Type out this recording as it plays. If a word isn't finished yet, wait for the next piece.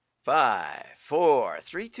Five, four,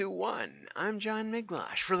 three, two, one. I'm John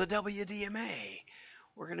Miglosh for the WDMA.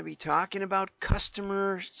 We're going to be talking about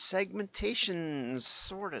customer segmentation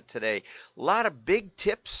sort of today. A lot of big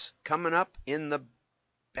tips coming up in the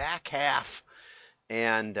back half.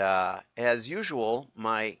 And as usual,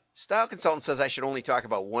 my style consultant says I should only talk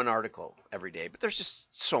about one article every day, but there's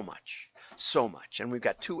just so much. And we've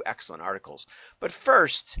got two excellent articles. But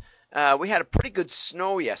first, we had a pretty good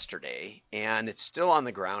snow yesterday, and it's still on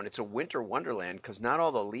the ground. It's a winter wonderland because not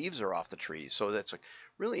all the leaves are off the trees. So that's a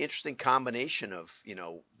really interesting combination of,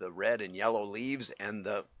 the red and yellow leaves and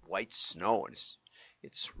the white snow. And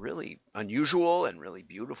it's really unusual and really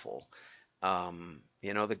beautiful.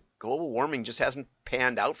 The global warming just hasn't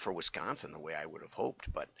panned out for Wisconsin the way I would have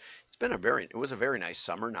hoped, but it was a very nice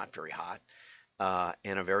summer, not very hot,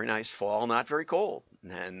 and a very nice fall, not very cold.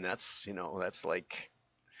 And that's like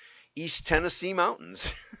East Tennessee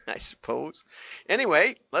mountains, I suppose.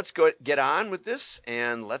 Anyway, let's get on with this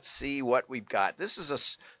and let's see what we've got. This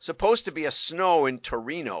is supposed to be a snow in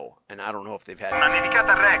Torino, and I don't know if they've had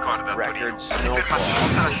record snowfall.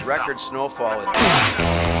 This is record snowfall in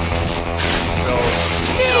so,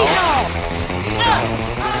 scarf.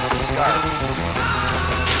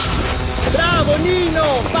 Bravo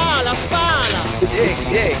Nino, spala, spala. Dig,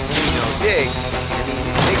 Nino, dig. And he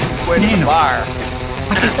takes his way to the bar.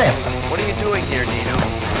 What are you doing here, Nino?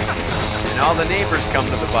 And all the neighbors come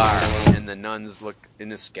to the bar, and the nuns look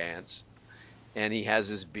in askance, and he has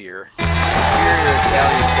his beer. Superior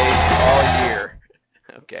Italian taste all year.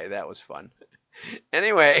 Okay, that was fun.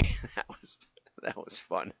 Anyway, that was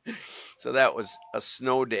fun. So that was a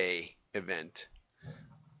snow day event.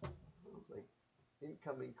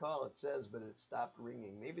 Incoming call, it says, but it stopped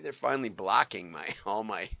ringing. Maybe they're finally blocking all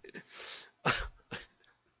my.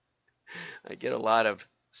 I get a lot of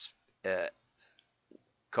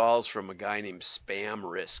calls from a guy named Spam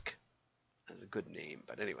Risk. That's a good name,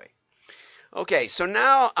 but anyway. Okay, so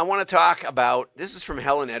now I want to talk about, this is from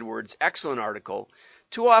Helen Edwards, excellent article.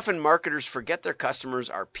 Too often marketers forget their customers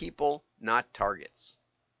are people, not targets.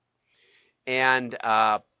 And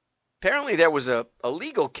apparently there was a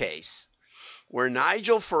legal case where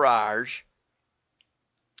Nigel Farage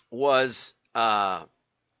was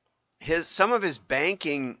some of his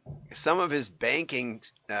banking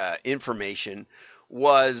information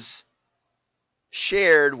was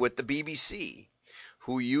shared with the BBC,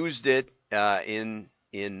 who used it in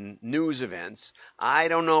news events. I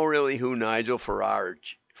don't know really who Nigel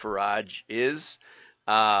Farage is.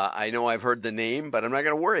 I know I've heard the name, but I'm not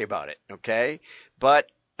going to worry about it. Okay, but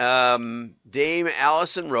Dame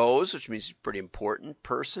Alison Rose, which means a pretty important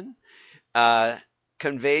person,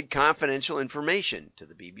 conveyed confidential information to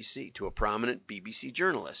the BBC, to a prominent BBC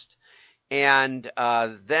journalist. And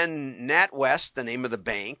then NatWest, the name of the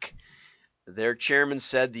bank, their chairman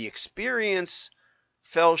said the experience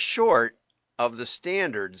fell short of the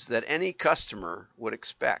standards that any customer would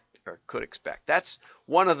expect or could expect. That's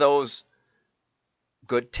one of those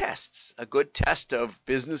good tests. A good test of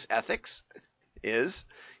business ethics is,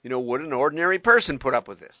 would an ordinary person put up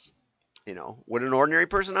with this? Would an ordinary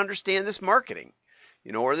person understand this marketing,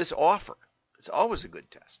 or this offer? It's always a good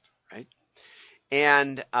test, right?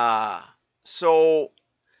 And so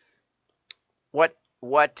what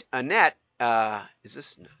Annette, is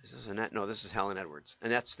this Annette? No, this is Helen Edwards.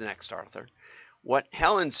 Annette's the next author. What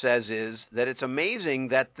Helen says is that it's amazing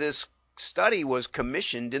that this study was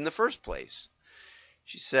commissioned in the first place.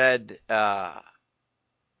 She said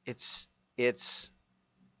it's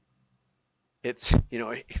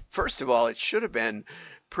first of all, it should have been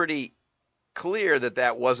pretty clear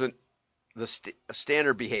that wasn't the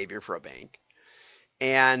standard behavior for a bank.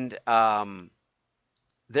 And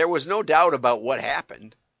there was no doubt about what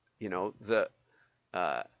happened. The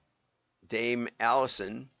Dame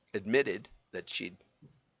Allison admitted that she'd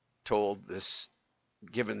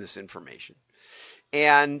given this information.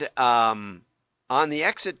 And on the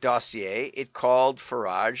exit dossier, it called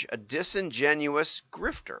Farage a disingenuous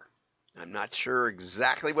grifter. I'm not sure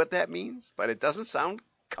exactly what that means, but it doesn't sound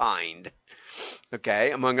kind.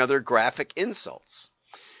 Okay, among other graphic insults.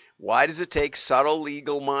 Why does it take subtle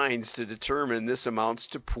legal minds to determine this amounts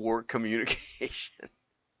to poor communication?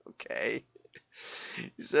 Okay.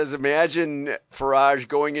 He says, imagine Farage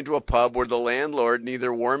going into a pub where the landlord,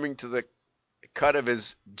 neither warming to the cut of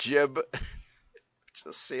his jib, which is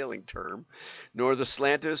a sailing term, nor the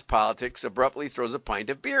slant of his politics, abruptly throws a pint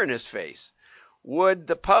of beer in his face. Would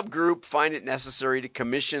the pub group find it necessary to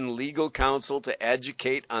commission legal counsel to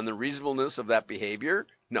educate on the reasonableness of that behavior?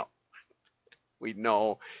 No. We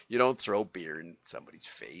know you don't throw beer in somebody's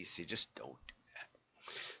face. You just don't do that,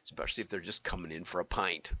 especially if they're just coming in for a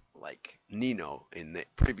pint. like Nino in the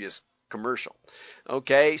previous commercial.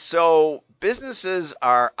 Okay, so businesses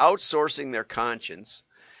are outsourcing their conscience,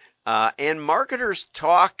 and marketers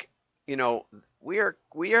talk. We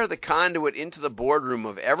are the conduit into the boardroom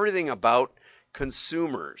of everything about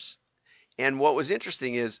consumers. And what was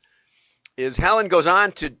interesting is Helen goes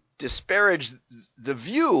on to disparage the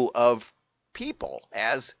view of people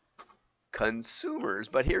as consumers,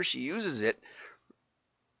 but here she uses it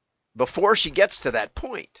before she gets to that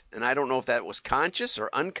point. And I don't know if that was conscious or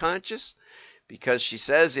unconscious, because she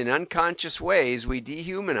says in unconscious ways we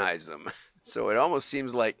dehumanize them. So it almost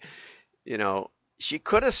seems like, she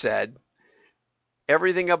could have said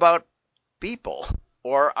everything about people,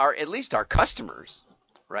 or at least our customers,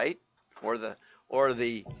 right? Or the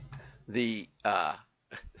the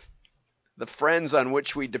friends on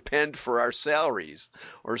which we depend for our salaries,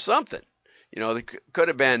 or something. They could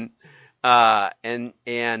have been.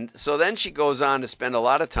 And so then she goes on to spend a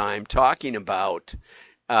lot of time talking about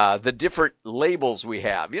the different labels we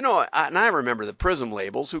have. And I remember the Prism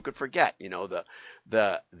labels. Who could forget? The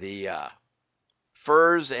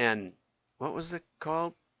furs and what was it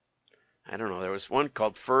called? I don't know. There was one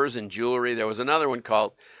called Furs and Jewelry. There was another one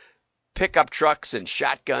called Pickup Trucks and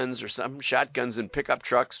Shotguns, or something. Shotguns and Pickup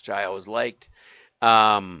Trucks, which I always liked.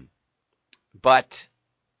 But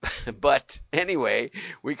anyway,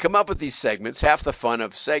 we come up with these segments. Half the fun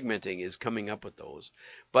of segmenting is coming up with those.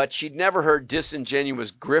 But she'd never heard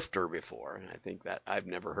disingenuous grifter before, and I think that I've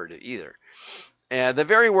never heard it either. The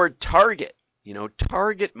very word target,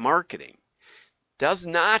 target marketing, does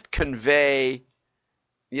not convey,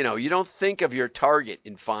 you don't think of your target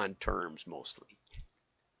in fond terms mostly.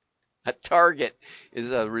 A target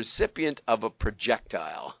is a recipient of a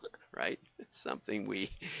projectile, right? Something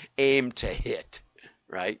we aim to hit,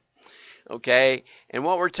 right? Okay, and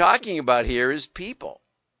what we're talking about here is people,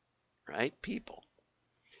 right? People.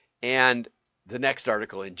 And the next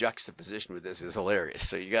article in juxtaposition with this is hilarious,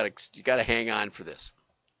 so you gotta hang on for this.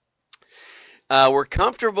 We're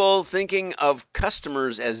comfortable thinking of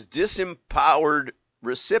customers as disempowered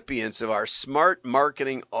recipients of our smart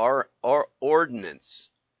marketing or ordinance.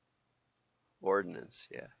 Ordnance,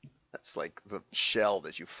 yeah. That's like the shell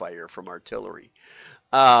that you fire from artillery.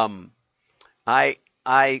 I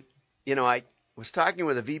was talking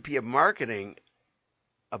with a VP of marketing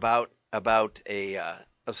about a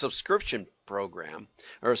subscription program,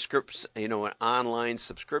 or an online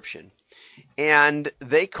subscription, and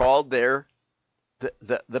they called the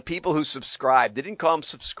people who subscribe. They didn't call them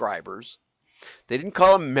subscribers. They didn't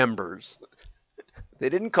call them members. They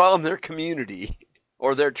didn't call them their community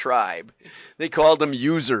or their tribe. They called them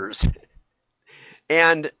users.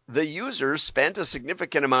 And the users spent a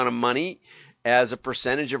significant amount of money as a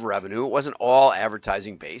percentage of revenue. It wasn't all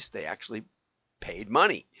advertising based. They actually paid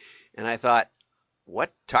money. And I thought,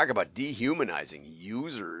 talk about dehumanizing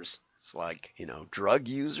users. It's like, drug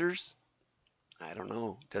users. I don't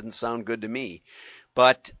know. Doesn't sound good to me.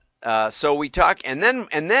 But so we talk, and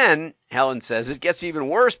then Helen says it gets even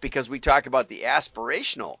worse, because we talk about the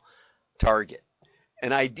aspirational target,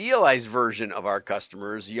 an idealized version of our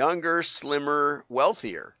customers, younger, slimmer,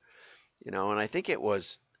 wealthier. And I think it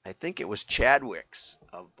was Chadwick's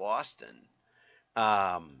of Boston.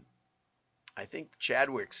 I think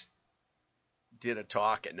Chadwick's did a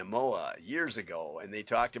talk at Namoa years ago, and they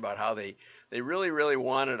talked about how they really, really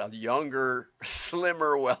wanted a younger,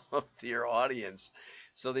 slimmer, wealthier audience.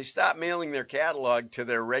 So they stopped mailing their catalog to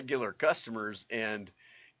their regular customers and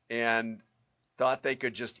thought they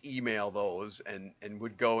could just email those, and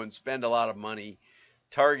would go and spend a lot of money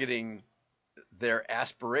targeting their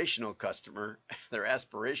aspirational customer, their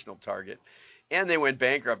aspirational target, and they went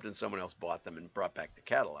bankrupt and someone else bought them and brought back the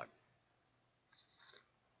catalog.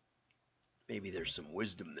 Maybe there's some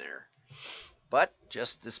wisdom there. But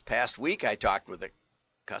just this past week, I talked with a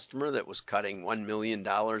customer that was cutting $1 million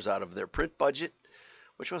out of their print budget,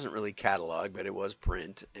 which wasn't really catalog, but it was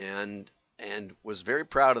print, and was very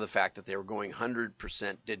proud of the fact that they were going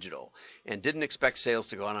 100% digital, and didn't expect sales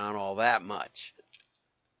to go on all that much.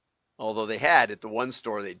 Although they had, at the one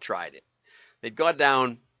store they'd tried it. They'd gone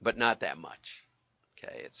down, but not that much.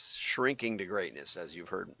 Okay, it's shrinking to greatness, as you've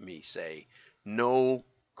heard me say. No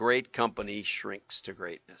great company shrinks to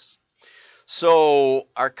greatness. So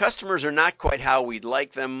our customers are not quite how we'd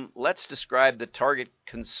like them. Let's describe the target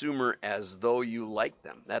consumer as though you like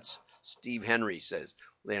them. That's Steve Henry says.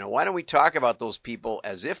 Why don't we talk about those people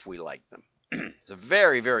as if we like them? It's a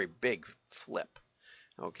very, very big flip.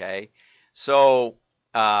 Okay, so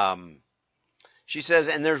she says,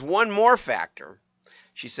 and there's one more factor.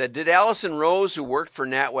 She said, did Allison Rose, who worked for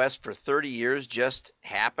NatWest for 30 years, just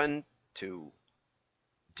happen to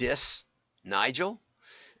diss Nigel?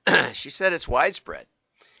 she said it's widespread,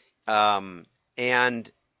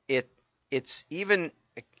 and it's even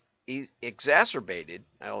exacerbated.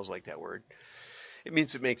 I always like that word. It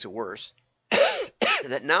means it makes it worse.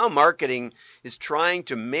 That now marketing is trying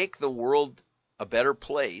to make the world a better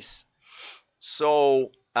place.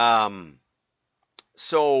 So,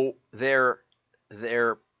 so their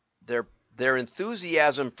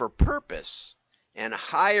enthusiasm for purpose and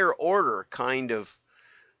higher order kind of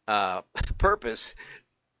purpose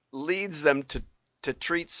leads them to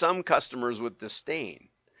treat some customers with disdain.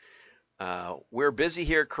 We're busy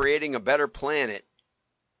here creating a better planet.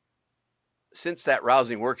 Since that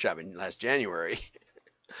rousing workshop in last January,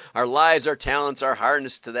 our lives, our talents are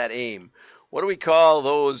harnessed to that aim. What do we call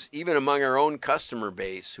those, even among our own customer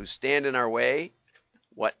base, who stand in our way?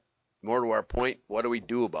 What, more to our point, what do we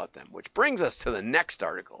do about them? Which brings us to the next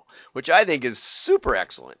article, which I think is super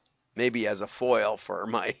excellent, maybe as a foil for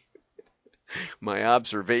my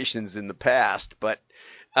observations in the past, but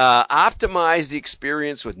optimize the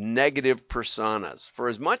experience with negative personas. For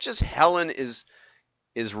as much as Helen is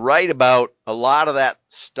right about a lot of that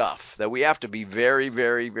stuff, that we have to be very,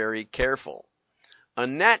 very, very careful,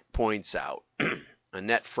 Annette points out,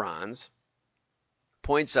 Annette Franz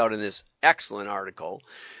points out in this excellent article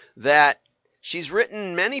that she's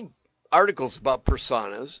written many articles about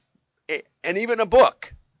personas and even a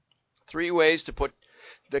book, 3 ways to put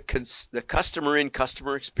the customer in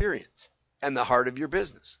customer experience and the heart of your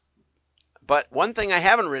business. But one thing I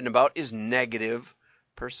haven't written about is negative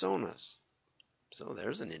personas. So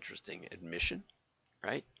there's an interesting admission,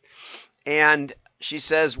 right? And she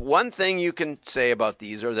says one thing you can say about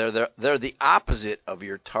these are they're the opposite of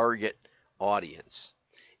your target audience.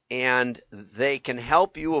 And they can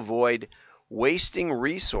help you avoid wasting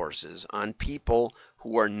resources on people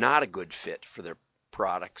who are not a good fit for their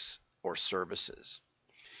products or services.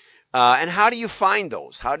 And how do you find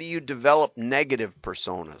those? How do you develop negative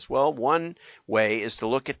personas? Well, one way is to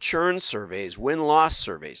look at churn surveys, win-loss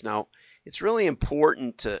surveys. Now, it's really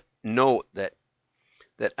important to note that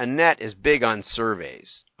Annette is big on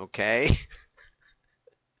surveys, okay?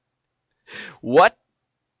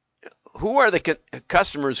 Who are the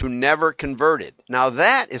customers who never converted? Now,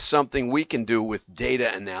 that is something we can do with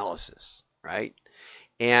data analysis, right?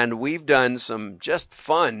 And we've done some just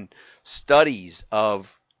fun studies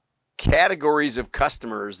of categories of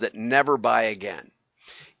customers that never buy again,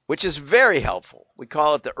 which is very helpful. We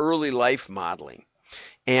call it the early life modeling.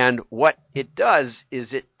 And what it does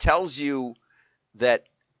is it tells you that,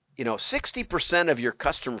 60% of your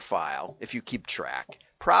customer file, if you keep track,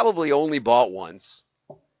 probably only bought once,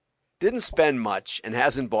 didn't spend much, and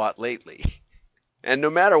hasn't bought lately. And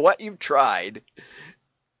no matter what you've tried,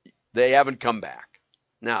 they haven't come back.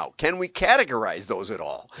 Now, can we categorize those at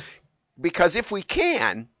all? Because if we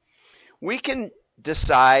can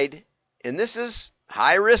decide, and this is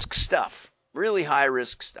high-risk stuff, really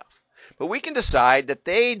high-risk stuff, but we can decide that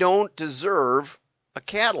they don't deserve a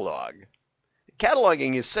catalog.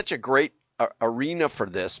 Cataloging is such a great arena for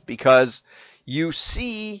this because you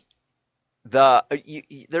see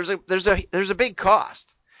there's a big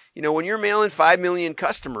cost. When you're mailing 5 million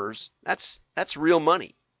customers, that's real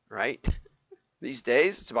money, right? These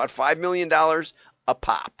days, it's about $5 million a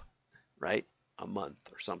pop, right? A month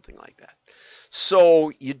or something like that.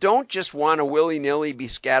 So you don't just want to willy-nilly be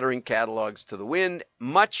scattering catalogs to the wind,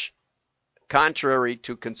 much contrary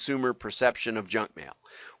to consumer perception of junk mail.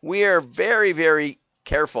 We are very, very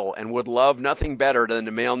careful and would love nothing better than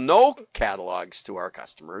to mail no catalogs to our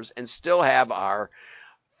customers and still have our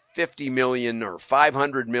 $50 million or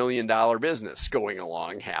 $500 million business going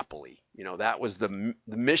along happily. That was the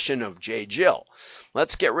mission of J. Jill.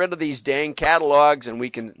 Let's get rid of these dang catalogs and we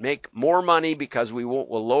can make more money because we'll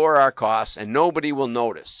lower our costs and nobody will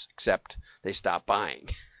notice except they stop buying.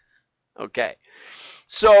 Okay.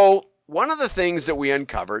 So one of the things that we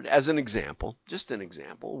uncovered as an example, just an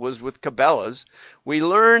example, was with Cabela's. We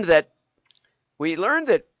learned that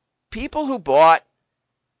people who bought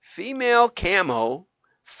female camo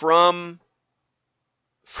from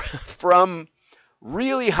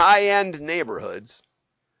really high-end neighborhoods,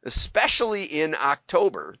 especially in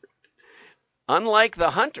October, unlike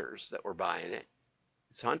the hunters that were buying it,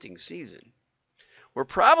 it's hunting season, were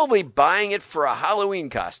probably buying it for a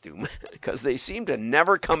Halloween costume because they seem to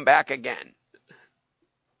never come back again.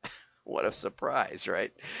 What a surprise,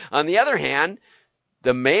 right? On the other hand,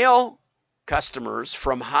 the male customers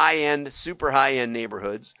from high-end, super high-end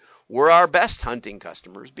neighborhoods were our best hunting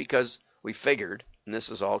customers because we figured, and this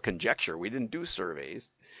is all conjecture, we didn't do surveys,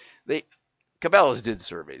 Cabela's did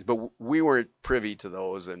surveys, but we weren't privy to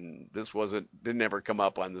those, and this didn't ever come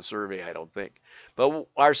up on the survey, I don't think. But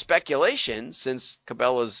our speculation, since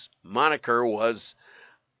Cabela's moniker was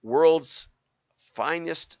world's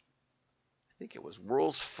finest, I think it was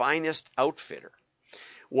world's finest outfitter,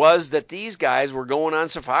 was that these guys were going on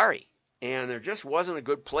safari, and there just wasn't a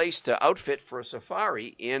good place to outfit for a safari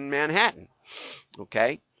in Manhattan.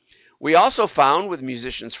 Okay. We also found with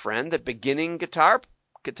Musician's Friend that beginning guitar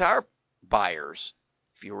buyers,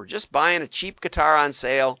 if you were just buying a cheap guitar on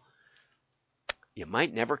sale, you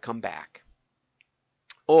might never come back.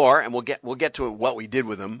 And we'll get to what we did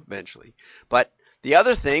with them eventually. But the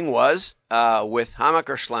other thing was with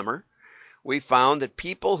Hammacher Schlemmer, we found that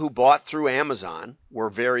people who bought through Amazon were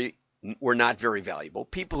not very valuable.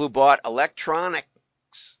 People who bought electronics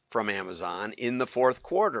from Amazon in the fourth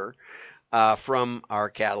quarter from our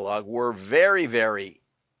catalog were very, very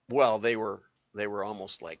well. They were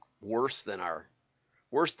almost like worse than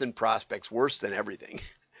prospects, worse than everything.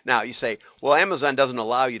 Now you say, well, Amazon doesn't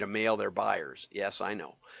allow you to mail their buyers. Yes, I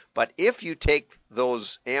know. But if you take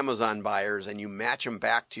those Amazon buyers and you match them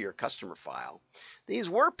back to your customer file, these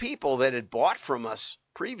were people that had bought from us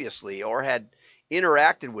previously or had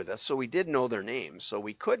interacted with us, so we did know their names, so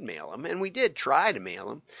we could mail them, and we did try to mail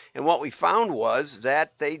them. And what we found was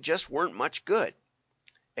that they just weren't much good,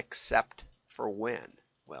 except for when.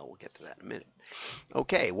 Well, we'll get to that in a minute.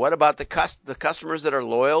 Okay, what about the customers that are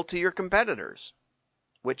loyal to your competitors?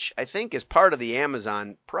 Which I think is part of the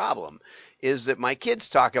Amazon problem, is that my kids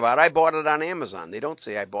talk about, I bought it on Amazon. They don't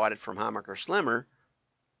say I bought it from Hammacher Schlemmer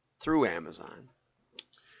through Amazon.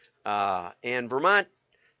 And Vermont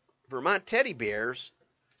Teddy Bears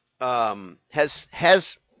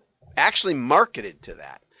has actually marketed to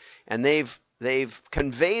that, and they've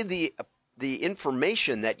conveyed the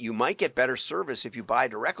information that you might get better service if you buy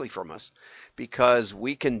directly from us, because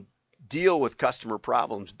we can deal with customer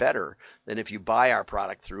problems better than if you buy our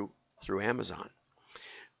product through Amazon.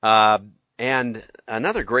 And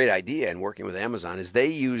another great idea in working with Amazon is they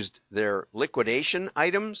used their liquidation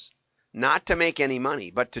items not to make any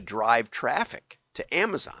money, but to drive traffic to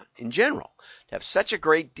Amazon in general, to have such a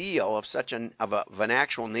great deal of an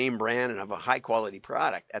actual name brand and of a high quality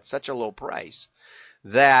product at such a low price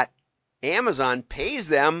that Amazon pays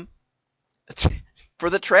them for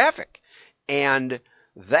the traffic. And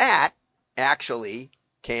that actually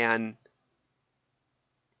can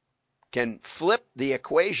flip the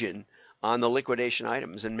equation on the liquidation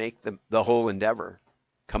items and make the whole endeavor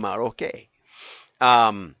come out okay.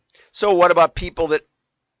 So what about people that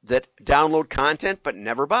download content but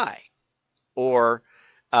never buy, or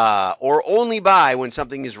only buy when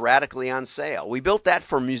something is radically on sale? We built that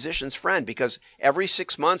for Musician's Friend because every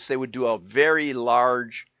 6 months they would do a very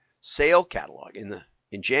large sale catalog in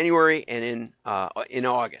January and in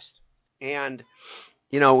August. And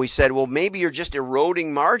we said, well, maybe you're just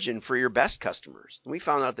eroding margin for your best customers. And we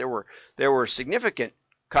found out there were significant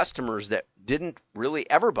customers that didn't really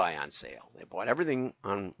ever buy on sale. They bought everything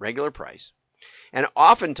on regular price. And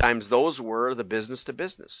oftentimes those were the business to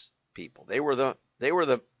business people. They were the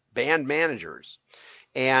band managers,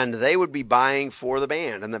 and they would be buying for the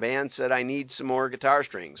band. And the band said, I need some more guitar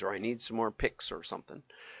strings, or I need some more picks or something.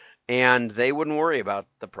 And they wouldn't worry about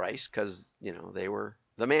the price because, they were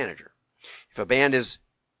the manager. If a band is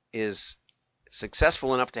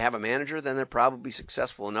successful enough to have a manager, then they're probably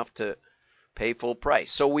successful enough to pay full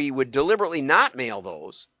price. So we would deliberately not mail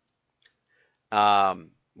those.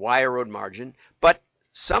 Why erode margin? But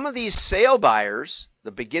some of these sale buyers,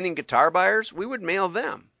 the beginning guitar buyers, we would mail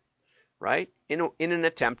them, right, in an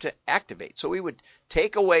attempt to activate. So we would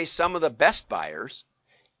take away some of the best buyers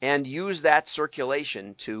and use that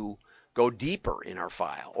circulation to go deeper in our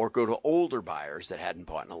file or go to older buyers that hadn't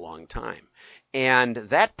bought in a long time. And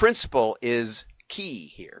that principle is key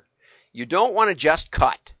here. You don't want to just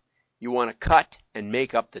cut. You want to cut and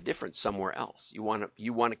make up the difference somewhere else. You want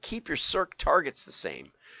to keep your circ targets the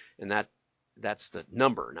same, and that's the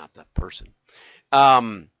number, not the person.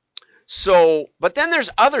 But then there's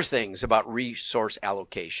other things about resource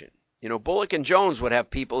allocation. Bullock and Jones would have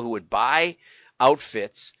people who would buy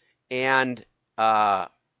outfits and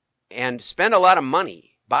spend a lot of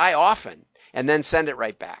money, buy often, and then send it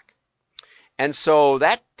right back. And so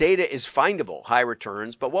that data is findable, high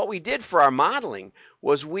returns. But what we did for our modeling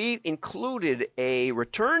was we included a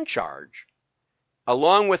return charge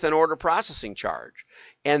along with an order processing charge.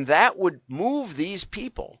 And that would move these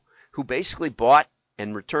people who basically bought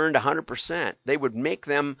and returned 100%. They would make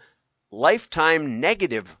them lifetime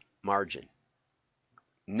negative margin,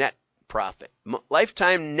 net profit,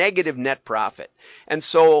 lifetime negative net profit. And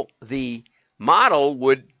so the model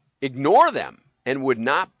would ignore them and would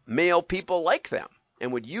not mail people like them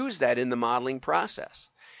and would use that in the modeling process.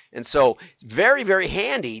 And so it's very, very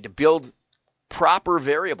handy to build proper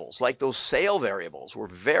variables, like those sale variables were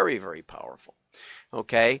very, very powerful.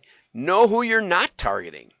 Okay, know who you're not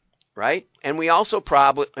targeting, right? And we also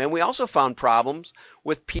found problems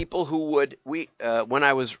with people who would when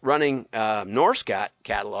I was running Norscot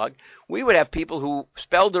catalog, we would have people who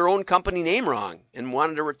spelled their own company name wrong and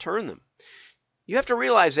wanted to return them. You have to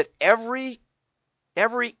realize that every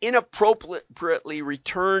inappropriately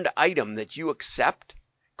returned item that you accept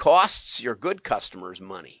costs your good customers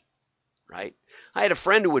money, right? I had a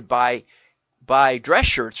friend who would buy dress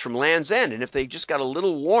shirts from Land's End, and if they just got a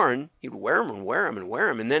little worn, he'd wear them and wear them and wear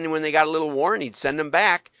them, and then when they got a little worn, he'd send them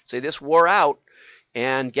back, say this wore out,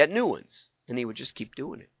 and get new ones, and he would just keep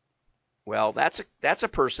doing it. Well, that's a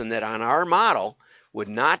person that on our model would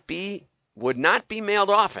not be mailed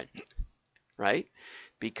often, right?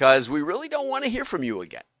 Because we really don't want to hear from you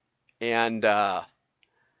again, and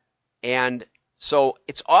so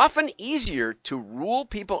it's often easier to rule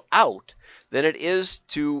people out than it is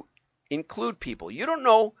to include people. You don't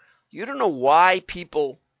know why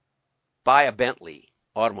people buy a Bentley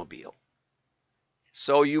automobile.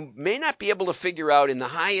 So you may not be able to figure out in the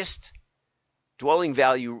highest dwelling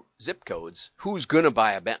value zip codes who's going to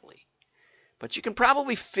buy a Bentley. But you can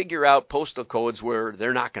probably figure out postal codes where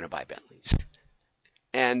they're not going to buy Bentleys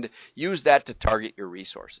and use that to target your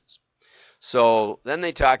resources. So then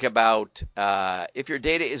they talk about if your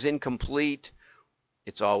data is incomplete,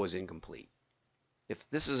 it's always incomplete. If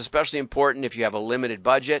this is especially important if you have a limited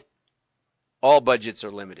budget, all budgets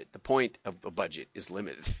are limited. The point of a budget is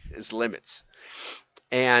limits.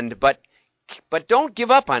 But don't give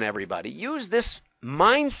up on everybody. Use this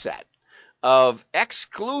mindset of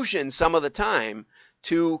exclusion some of the time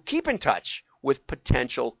to keep in touch with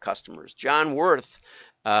potential customers. John Worth,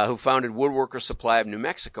 who founded Woodworker Supply of New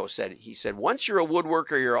Mexico, said once you're a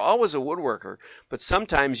woodworker, you're always a woodworker, but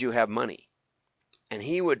sometimes you have money. And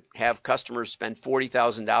he would have customers spend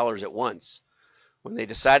 $40,000 at once when they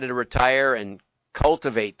decided to retire and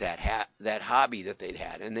cultivate that hobby that they'd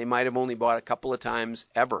had. And they might have only bought a couple of times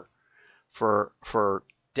ever for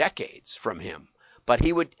decades from him. But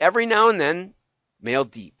he would every now and then mail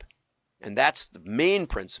deep. And that's the main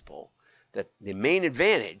principle, that the main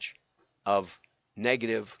advantage of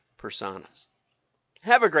negative personas.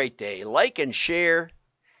 Have a great day. Like and share.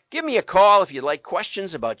 Give me a call if you'd like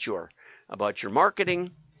questions about your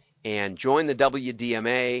marketing, and join the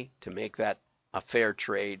WDMA to make that a fair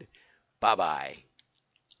trade. Bye-bye.